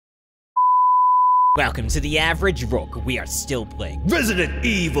Welcome to the Average Rook. We are still playing Resident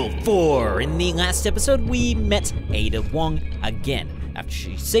Evil 4. In the last episode, we met Ada Wong again, after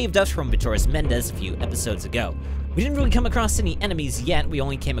she saved us from Victorious Mendez a few episodes ago. We didn't really come across any enemies yet, we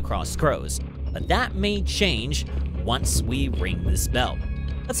only came across crows. But that may change once we ring this bell.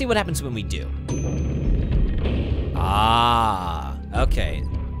 Let's see what happens when we do. Ah, okay.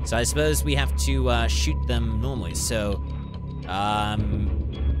 So I suppose we have to shoot them normally, so...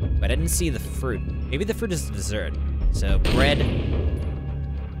 But I didn't see the fruit. Maybe the fruit is the dessert. So, bread.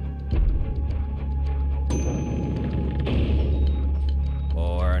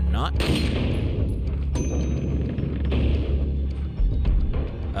 Or not.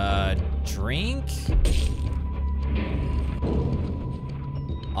 Drink?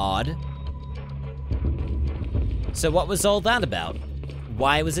 Odd. So what was all that about?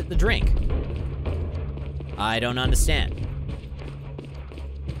 Why was it the drink? I don't understand.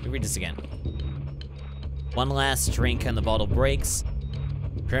 Let me read this again. One last drink and the bottle breaks,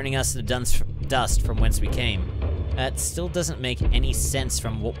 turning us to dust from whence we came. That still doesn't make any sense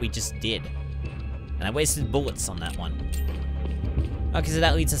from what we just did. And I wasted bullets on that one. Okay, so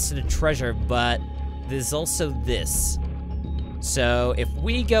that leads us to the treasure, but there's also this. So if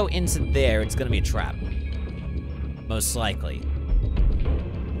we go into there, it's gonna be a trap. Most likely.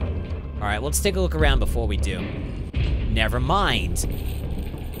 Alright, let's take a look around before we do. Never mind.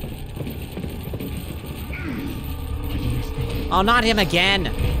 Oh, not him again!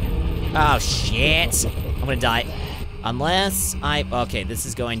 Oh, shit! I'm gonna die. Unless I... Okay, this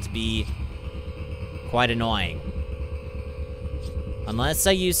is going to be quite annoying. Unless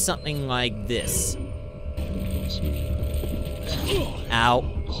I use something like this. Ow.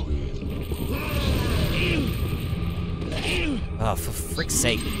 Oh, for frick's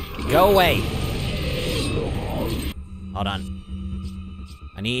sake. Go away! Hold on.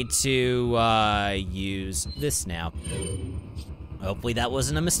 I need to, use this now. Hopefully that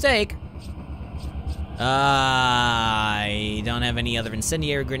wasn't a mistake. I don't have any other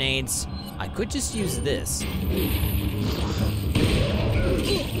incendiary grenades. I could just use this.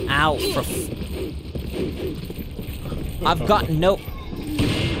 Ow, I've got no...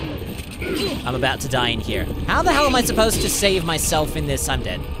 I'm about to die in here. How the hell am I supposed to save myself in this? I'm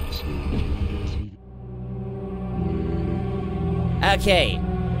dead. Okay,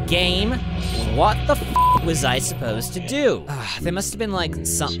 game. What the f was I supposed to do? There must have been like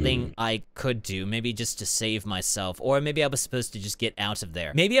something I could do, maybe just to save myself, or maybe I was supposed to just get out of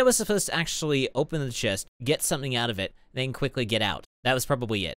there. Maybe I was supposed to actually open the chest, get something out of it, then quickly get out. That was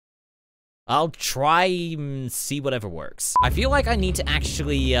probably it. I'll try and see whatever works. I feel like I need to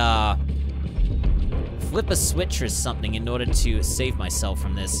actually flip a switch or something in order to save myself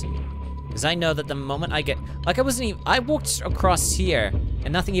from this. Because I know that the moment I get, like I walked across here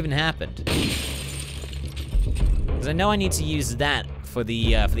and nothing even happened. Because I know I need to use that for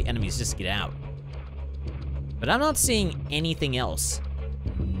the enemies just to get out. But I'm not seeing anything else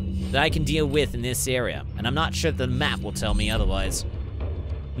that I can deal with in this area. And I'm not sure the map will tell me otherwise.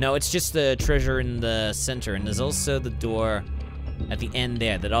 No, it's just the treasure in the center, and there's also the door at the end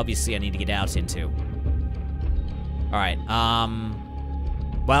there that obviously I need to get out into. All right,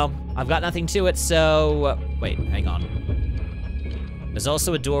 well, I've got nothing to it, so... wait, hang on. There's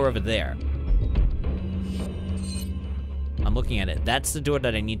also a door over there. I'm looking at it. That's the door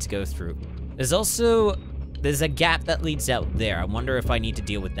that I need to go through. There's also... there's a gap that leads out there. I wonder if I need to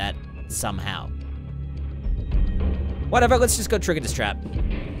deal with that somehow. Whatever, let's just go trigger this trap.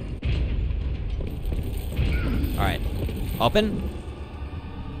 All right, open.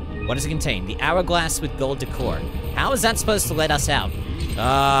 What does it contain? The hourglass with gold decor. How is that supposed to let us out?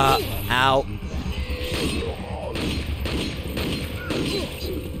 Ow.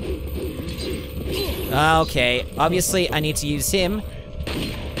 Okay, obviously I need to use him.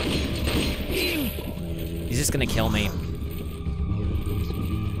 He's just gonna kill me.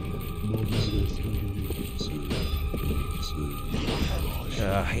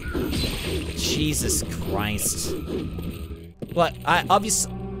 Jesus Christ. What?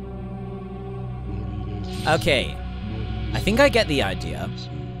 Obviously... Okay. I think I get the idea.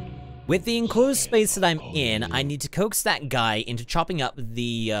 With the enclosed space that I'm in, I need to coax that guy into chopping up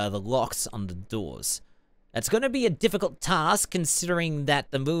the locks on the doors. That's gonna be a difficult task, considering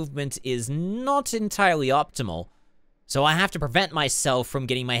that the movement is not entirely optimal. So I have to prevent myself from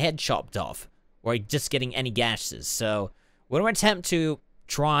getting my head chopped off, or just getting any gashes. So we're gonna attempt to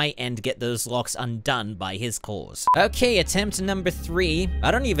try and get those locks undone by his claws. Okay, attempt number 3.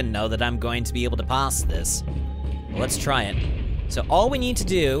 I don't even know that I'm going to be able to pass this. Well, let's try it. So all we need to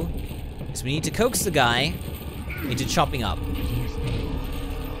do is we need to coax the guy into chopping up.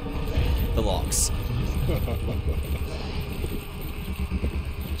 the locks.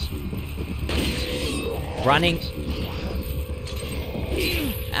 Running.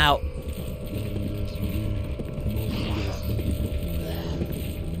 Ow.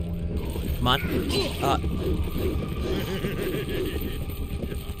 Come on.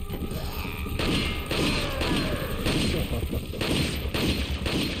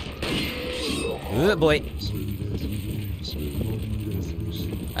 Oh boy.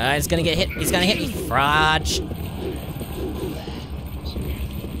 He's gonna get hit. He's gonna hit me. Frudge.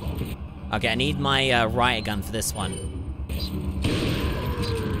 Okay, I need my riot gun for this one.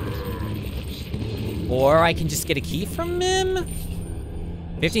 Or I can just get a key from him?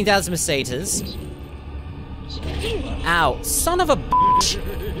 15,000 pesetas. Ow, son of a bitch!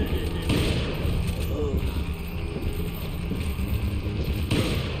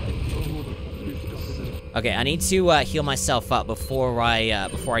 Okay, I need to heal myself up before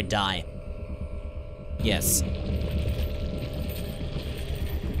I die. Yes.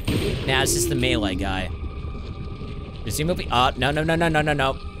 Now it's just the melee guy. Presumably, no.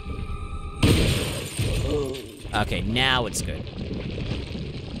 Okay, now it's good.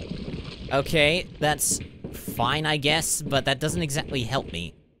 Okay, that's fine, I guess, but that doesn't exactly help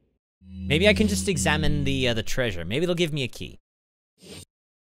me. Maybe I can just examine the treasure. Maybe they'll give me a key.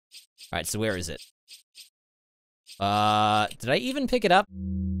 Alright, so where is it? Did I even pick it up?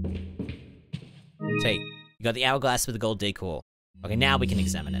 Take. You got the hourglass with the gold decor. Okay, now we can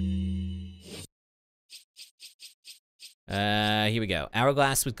examine it. Here we go.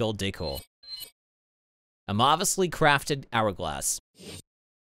 Hourglass with gold decor. A marvelously crafted hourglass.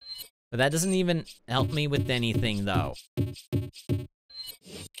 But that doesn't even help me with anything, though.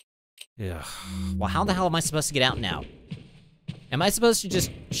 Ugh. Well, how the hell am I supposed to get out now? Am I supposed to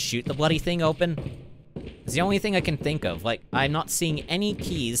just shoot the bloody thing open? It's the only thing I can think of. Like, I'm not seeing any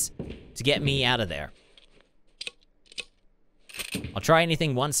keys to get me out of there. I'll try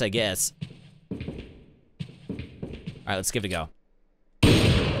anything once, I guess. Alright, let's give it a go.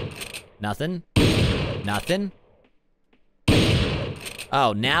 Nothing. Nothing.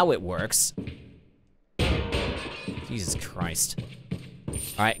 Oh, now it works. Jesus Christ.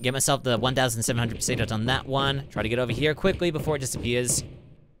 Alright, get myself the 1,700 pesetas on that one. Try to get over here quickly before it disappears.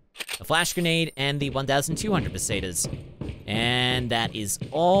 A flash grenade and the 1,200 pesetas. And that is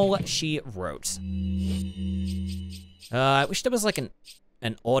all she wrote. I wish there was like an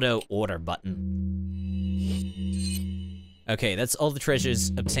auto order button. Okay, that's all the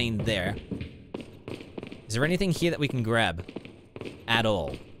treasures obtained there. Is there anything here that we can grab? At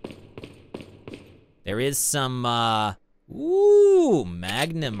all? There is some, ooh,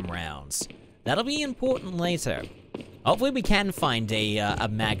 magnum rounds. That'll be important later. Hopefully we can find a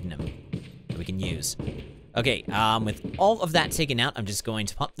magnum that we can use. Okay, with all of that taken out, I'm just going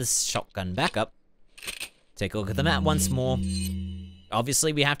to pop this shotgun back up. Take a look at the map once more.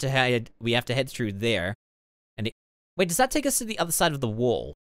 Obviously, we have to head through there. And wait, does that take us to the other side of the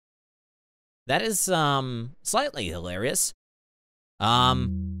wall? That is, slightly hilarious.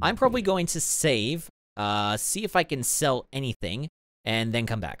 I'm probably going to save, see if I can sell anything, and then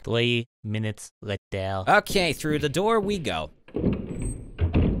come back. 3 minutes later. Okay, through the door we go.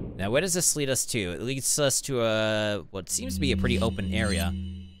 Now, where does this lead us to? It leads us to what seems to be a pretty open area.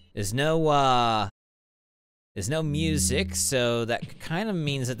 There's no music, so that kind of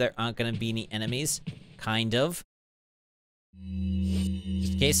means that there aren't going to be any enemies. Kind of.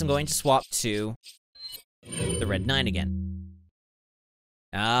 Just in case, I'm going to swap to the Red 9 again.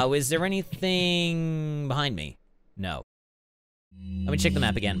 Is there anything behind me? No. Let me check the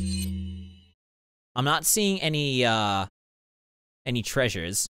map again. I'm not seeing any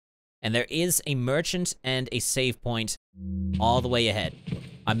treasures. And there is a merchant and a save point all the way ahead.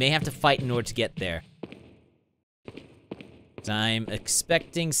 I may have to fight in order to get there. I'm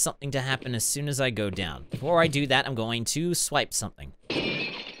expecting something to happen as soon as I go down. Before I do that, I'm going to swipe something.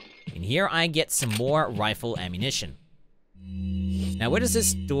 And here I get some more rifle ammunition. Now, where does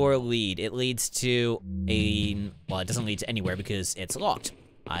this door lead? It leads to well, it doesn't lead to anywhere because it's locked.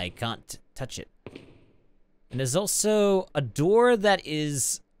 I can't touch it. And there's also a door that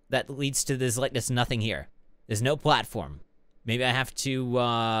leads to there's nothing here. There's no platform. Maybe I have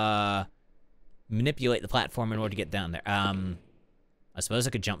to, manipulate the platform in order to get down there. I suppose I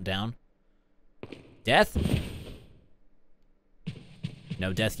could jump down. Death?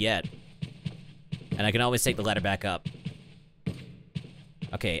 No death yet. And I can always take the ladder back up.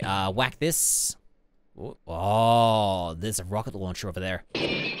 Okay, whack this. Oh, there's a rocket launcher over there.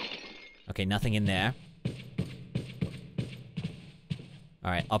 Okay, nothing in there.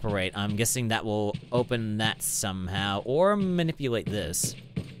 Alright, operate. I'm guessing that will open that somehow, or manipulate this.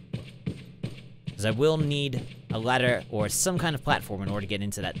 Because I will need a ladder or some kind of platform in order to get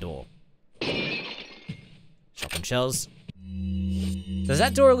into that door. Shotgun shells. Does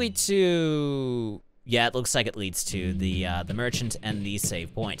that door lead to... Yeah, it looks like it leads to the merchant and the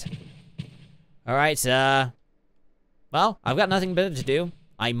save point. Alright, well, I've got nothing better to do.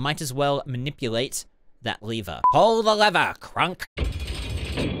 I might as well manipulate that lever. Pull the lever, crunk!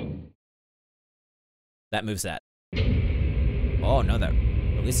 That moves that. Oh, no, that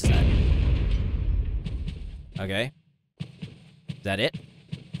releases that. Okay. Is that it?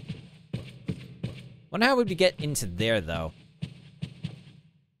 Wonder how would we get into there, though?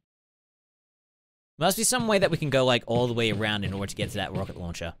 Must be some way that we can go, like, all the way around in order to get to that rocket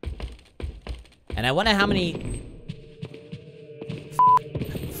launcher. And I wonder how many...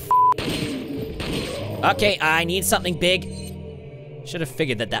 Okay, I need something big. Should have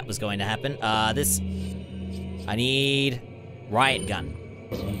figured that that was going to happen. I need... riot gun.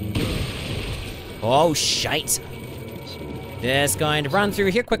 Oh, shite. Just going to run through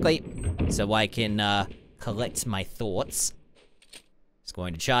here quickly so I can, collect my thoughts. Just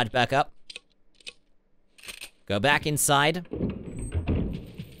going to charge back up. Go back inside.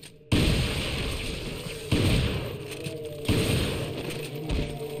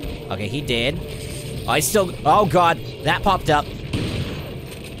 Okay, he did. I still... Oh, God. That popped up.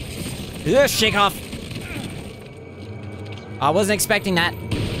 Ugh, shake off. I wasn't expecting that.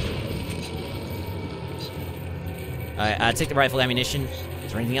 Alright, take the rifle ammunition.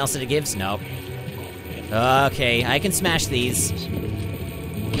 Is there anything else that it gives? No. Okay, I can smash these.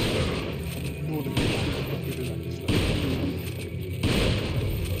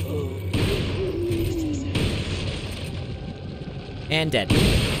 And dead.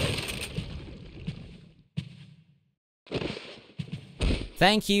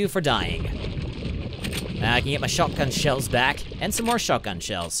 Thank you for dying. Now I can get my shotgun shells back, and some more shotgun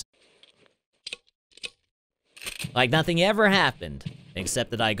shells. Like nothing ever happened,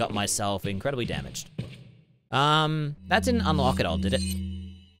 except that I got myself incredibly damaged. That didn't unlock it all, did it?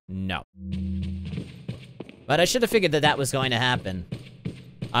 No. But I should have figured that that was going to happen.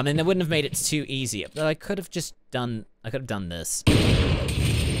 I mean, it wouldn't have made it too easy, but I could have just done, I could have done this.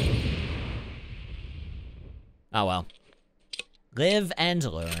 Oh well. Live and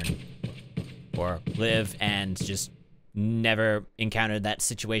learn. Or live and just never encounter that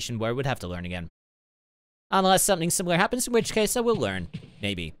situation where I would have to learn again. Unless something similar happens, in which case I will learn.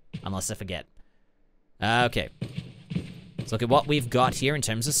 Maybe. Unless I forget. Okay. Let's look at what we've got here in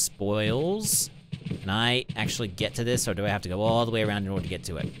terms of spoils. Can I actually get to this, or do I have to go all the way around in order to get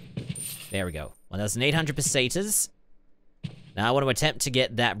to it? There we go. 1,800 pesetas. Now I want to attempt to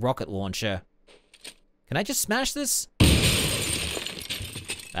get that rocket launcher. Can I just smash this?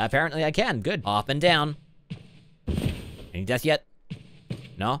 Apparently I can. Good. Up and down. Any death yet?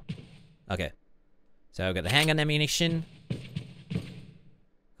 No? Okay. So I've got the handgun ammunition.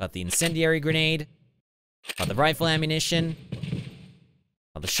 Got the incendiary grenade. Got the rifle ammunition.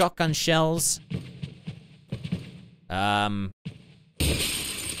 Got the shotgun shells. There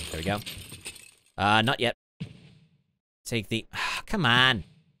we go. Not yet. Take the... Come on.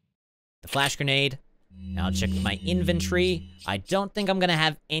 The flash grenade. Now I'll check my inventory. I don't think I'm gonna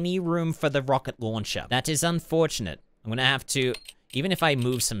have any room for the rocket launcher. That is unfortunate. I'm gonna have to... Even if I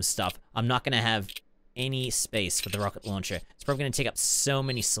move some stuff, I'm not gonna have any space for the rocket launcher. It's probably gonna take up so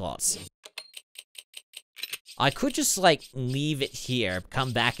many slots. I could just, like, leave it here,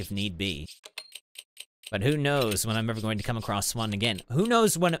 come back if need be. But who knows when I'm ever going to come across one again. Who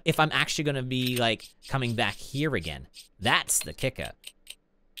knows when, if I'm actually gonna be, like, coming back here again. That's the kicker.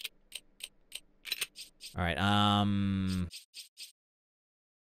 Alright, I mean,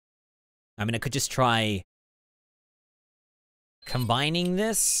 I could just try combining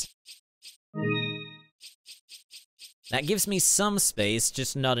this. That gives me some space,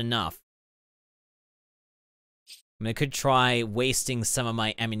 just not enough. I mean, I could try wasting some of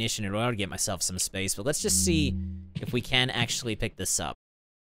my ammunition in order to get myself some space, but let's just see if we can actually pick this up.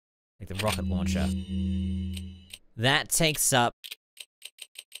 Like the rocket launcher. That takes up...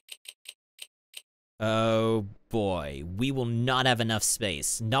 Oh boy, we will not have enough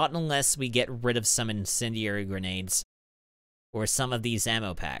space. Not unless we get rid of some incendiary grenades. Or some of these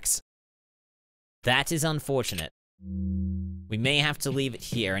ammo packs. That is unfortunate. We may have to leave it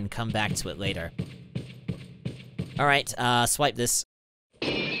here and come back to it later. Alright, swipe this.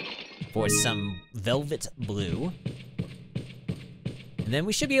 For some velvet blue. And then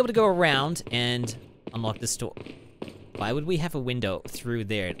we should be able to go around and unlock this door. Why would we have a window through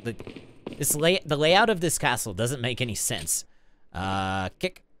there? The layout of this castle doesn't make any sense.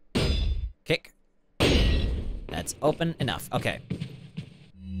 Kick. Kick. That's open enough. Okay.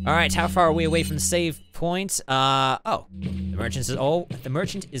 Alright, how far are we away from the save point? Oh. The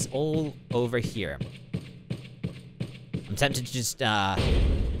merchant is all over here. I'm tempted to just,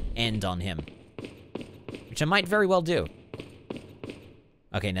 end on him. Which I might very well do.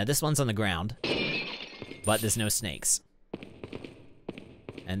 Okay, now this one's on the ground. But there's no snakes.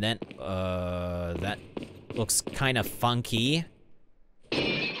 And then, that looks kind of funky.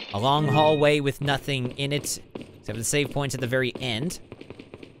 A long hallway with nothing in it, except for the save point at the very end.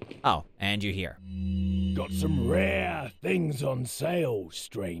 Oh, and you're here. Got some rare things on sale,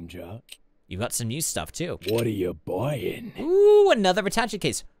 stranger. You got some new stuff, too. What are you buying? Ooh, another Hitachi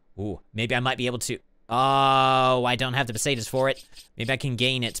case. Ooh, maybe I might be able to... Oh, I don't have the pesetas for it. Maybe I can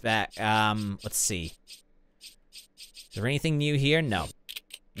gain it back. Let's see. Is there anything new here? No.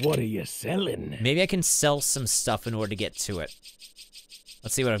 What are you selling? Maybe I can sell some stuff in order to get to it.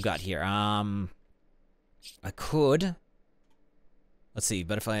 Let's see what I've got here. I could. Let's see,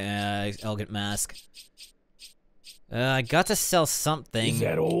 butterfly, elegant mask. I got to sell something. Is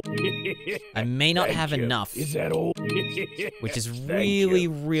that all? I may not have enough. Is that all? Which is really,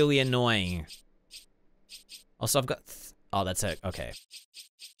 really annoying. Also, I've got... Oh, that's it. Okay.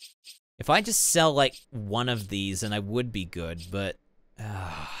 If I just sell, like, one of these, then I would be good, but...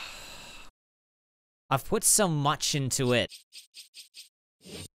 I've put so much into it.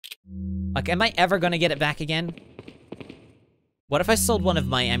 Like, am I ever gonna get it back again? What if I sold one of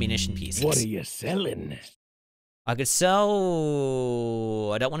my ammunition pieces? What are you selling? I could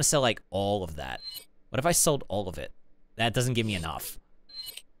sell... I don't want to sell, like, all of that. What if I sold all of it? That doesn't give me enough.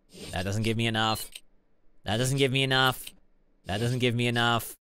 That doesn't give me enough. That doesn't give me enough. That doesn't give me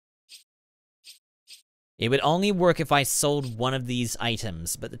enough. It would only work if I sold one of these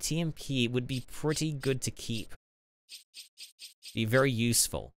items, but the TMP would be pretty good to keep. Be very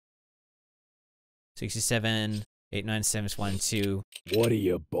useful. 67, 89712. What are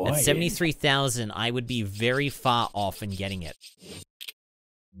you buying? At 73,000, I would be very far off in getting it.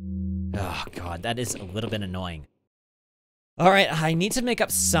 Oh god, that is a little bit annoying. Alright, I need to make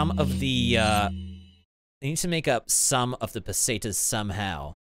up some of the, pesetas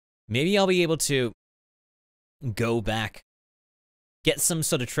somehow. Maybe I'll be able to go back, get some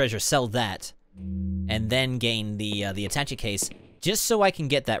sort of treasure, sell that, and then gain the Hitachi case, just so I can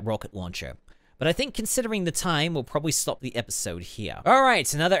get that rocket launcher. But I think considering the time, we'll probably stop the episode here.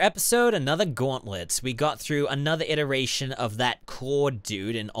 Alright, another episode, another gauntlet. We got through another iteration of that core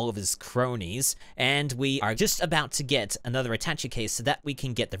dude and all of his cronies, and we are just about to get another Hitachi case so that we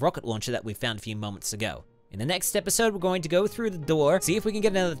can get the rocket launcher that we found a few moments ago. In the next episode, we're going to go through the door, see if we can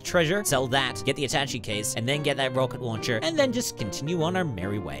get another treasure, sell that, get the Hitachi case, and then get that rocket launcher, and then just continue on our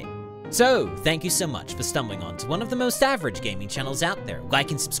merry way. So, thank you so much for stumbling onto one of the most average gaming channels out there.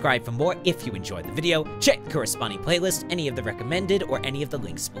 Like and subscribe for more if you enjoyed the video, check the corresponding playlist, any of the recommended, or any of the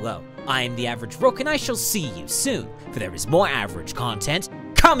links below. I am the Average Rook, and I shall see you soon, for there is more average content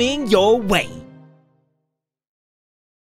coming your way!